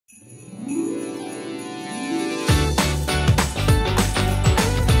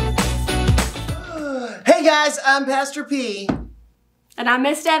guys, I'm Pastor P. And I'm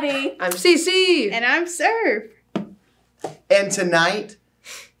Miss Debbie. I'm Cece. And I'm Surf. And tonight,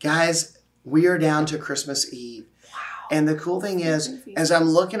 guys, we are down to Christmas Eve. Wow. And the cool thing is, as I'm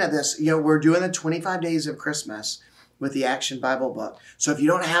looking at this, we're doing the 25 Days of Christmas with the Action Bible book. So if you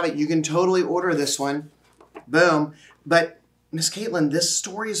don't have it, you can totally order this one. Boom. But Miss Caitlin, this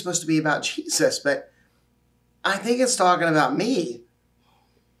story is supposed to be about Jesus, but I think it's talking about me.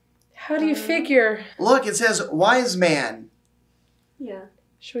 How do you figure? Look, it says wise man. Yeah.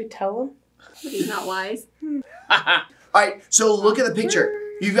 Should we tell him? But he's not wise. All right, so look at the picture.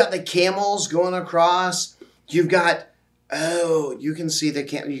 You've got the camels going across. You've got, you can see the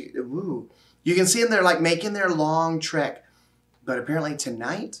you can see them. They're like making their long trek. But apparently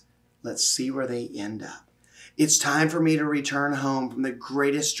tonight, let's see where they end up. It's time for me to return home from the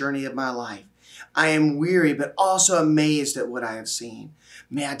greatest journey of my life. I am weary, but also amazed at what I have seen.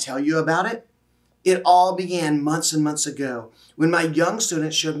 May I tell you about it? It all began months and months ago when my young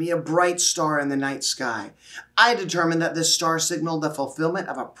student showed me a bright star in the night sky. I determined that this star signaled the fulfillment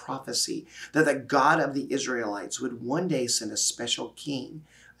of a prophecy that the God of the Israelites would one day send a special king,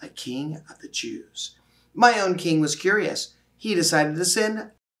 a king of the Jews. My own king was curious. He decided to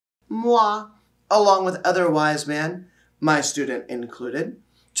send moi, along with other wise men, my student included,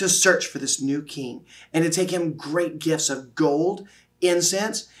 to search for this new king and to take him great gifts of gold,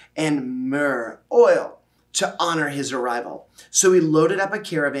 incense, and myrrh, oil, to honor his arrival. So we loaded up a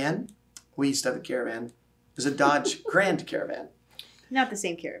caravan. We used to have a caravan. It was a Dodge Grand Caravan. Not the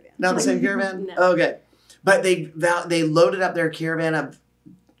same caravan. Not the same caravan? No. Okay. But they loaded up their caravan of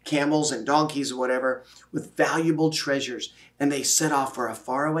camels and donkeys or whatever with valuable treasures, and they set off for a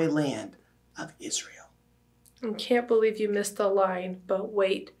faraway land of Israel. I can't believe you missed the line, but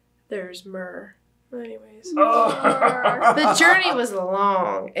wait, there's myrrh. Anyways. Oh. The journey was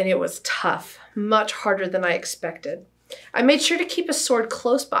long and it was tough, much harder than I expected. I made sure to keep a sword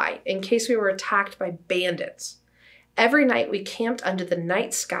close by in case we were attacked by bandits. Every night we camped under the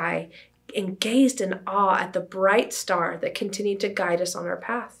night sky and gazed in awe at the bright star that continued to guide us on our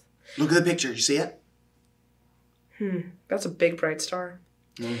path. Look at the picture. You see it? That's a big bright star.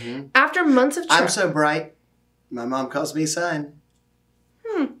 Mm-hmm. After months of I'm so bright. My mom calls me son.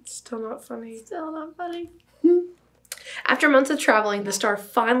 Still not funny. Still not funny. After months of traveling, the star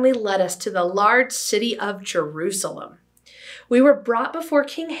finally led us to the large city of Jerusalem. We were brought before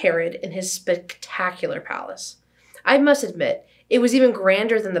King Herod in his spectacular palace. I must admit, it was even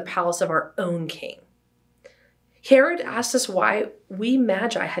grander than the palace of our own king. Herod asked us why we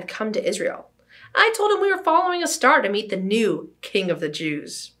Magi had come to Israel. I told him we were following a star to meet the new king of the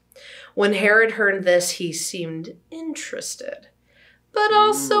Jews. When Herod heard this, he seemed interested, but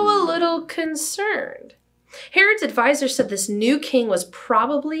also a little concerned. Herod's advisor said this new king was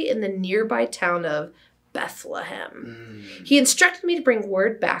probably in the nearby town of Bethlehem. He instructed me to bring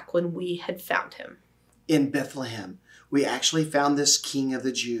word back when we had found him. In Bethlehem, we actually found this king of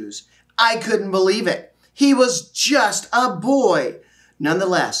the Jews. I couldn't believe it. He was just a boy.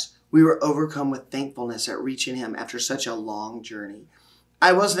 Nonetheless, we were overcome with thankfulness at reaching him after such a long journey.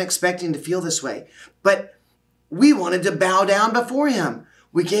 I wasn't expecting to feel this way, but we wanted to bow down before him.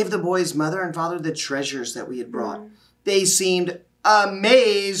 We gave the boy's mother and father the treasures that we had brought. They seemed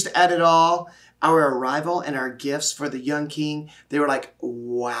amazed at it all. Our arrival and our gifts for the young king, they were like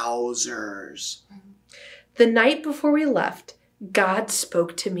wowzers. The night before we left, God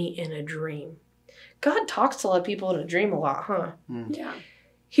spoke to me in a dream. God talks to a lot of people in a dream a lot, huh? Yeah.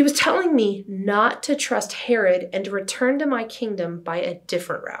 He was telling me not to trust Herod and to return to my kingdom by a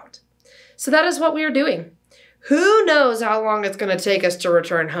different route. So that is what we are doing. Who knows how long it's going to take us to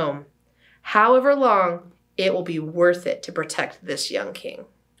return home? However long, it will be worth it to protect this young king.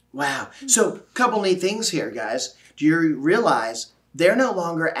 Wow. So, a couple neat things here, guys. Do you realize they're no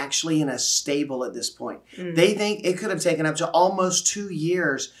longer actually in a stable at this point? They think it could have taken up to almost 2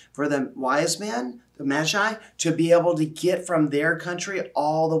 years for the wise men, the Magi, to be able to get from their country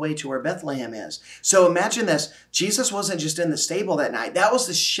all the way to where Bethlehem is. So imagine this. Jesus wasn't just in the stable that night. That was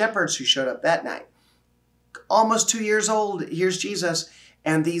the shepherds who showed up that night. Almost 2 years old, here's Jesus,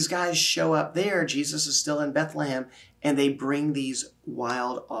 and these guys show up there. Jesus is still in Bethlehem, and they bring these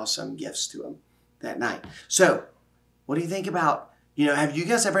wild, awesome gifts to him that night. So, what do you think about, have you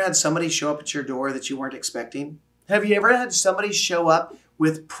guys ever had somebody show up at your door that you weren't expecting? Have you ever had somebody show up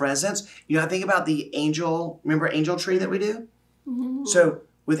with presents? I think about the remember Angel Tree that we do? Mm-hmm. So,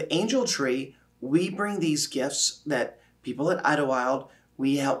 with Angel Tree, we bring these gifts that people at Idlewild,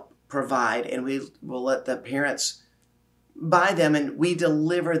 we help provide, and we will let the parents buy them, and we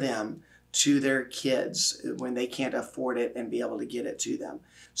deliver them to their kids when they can't afford it and be able to get it to them.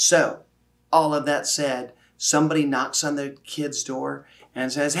 So, all of that said, somebody knocks on the kid's door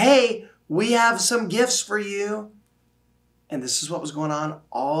and says, hey, we have some gifts for you. And this is what was going on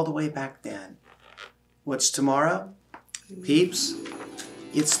all the way back then. What's tomorrow? Peeps,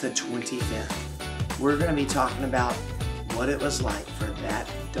 it's the 25th. We're going to be talking about what it was like for that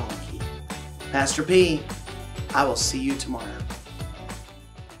donkey. Pastor P, I will see you tomorrow.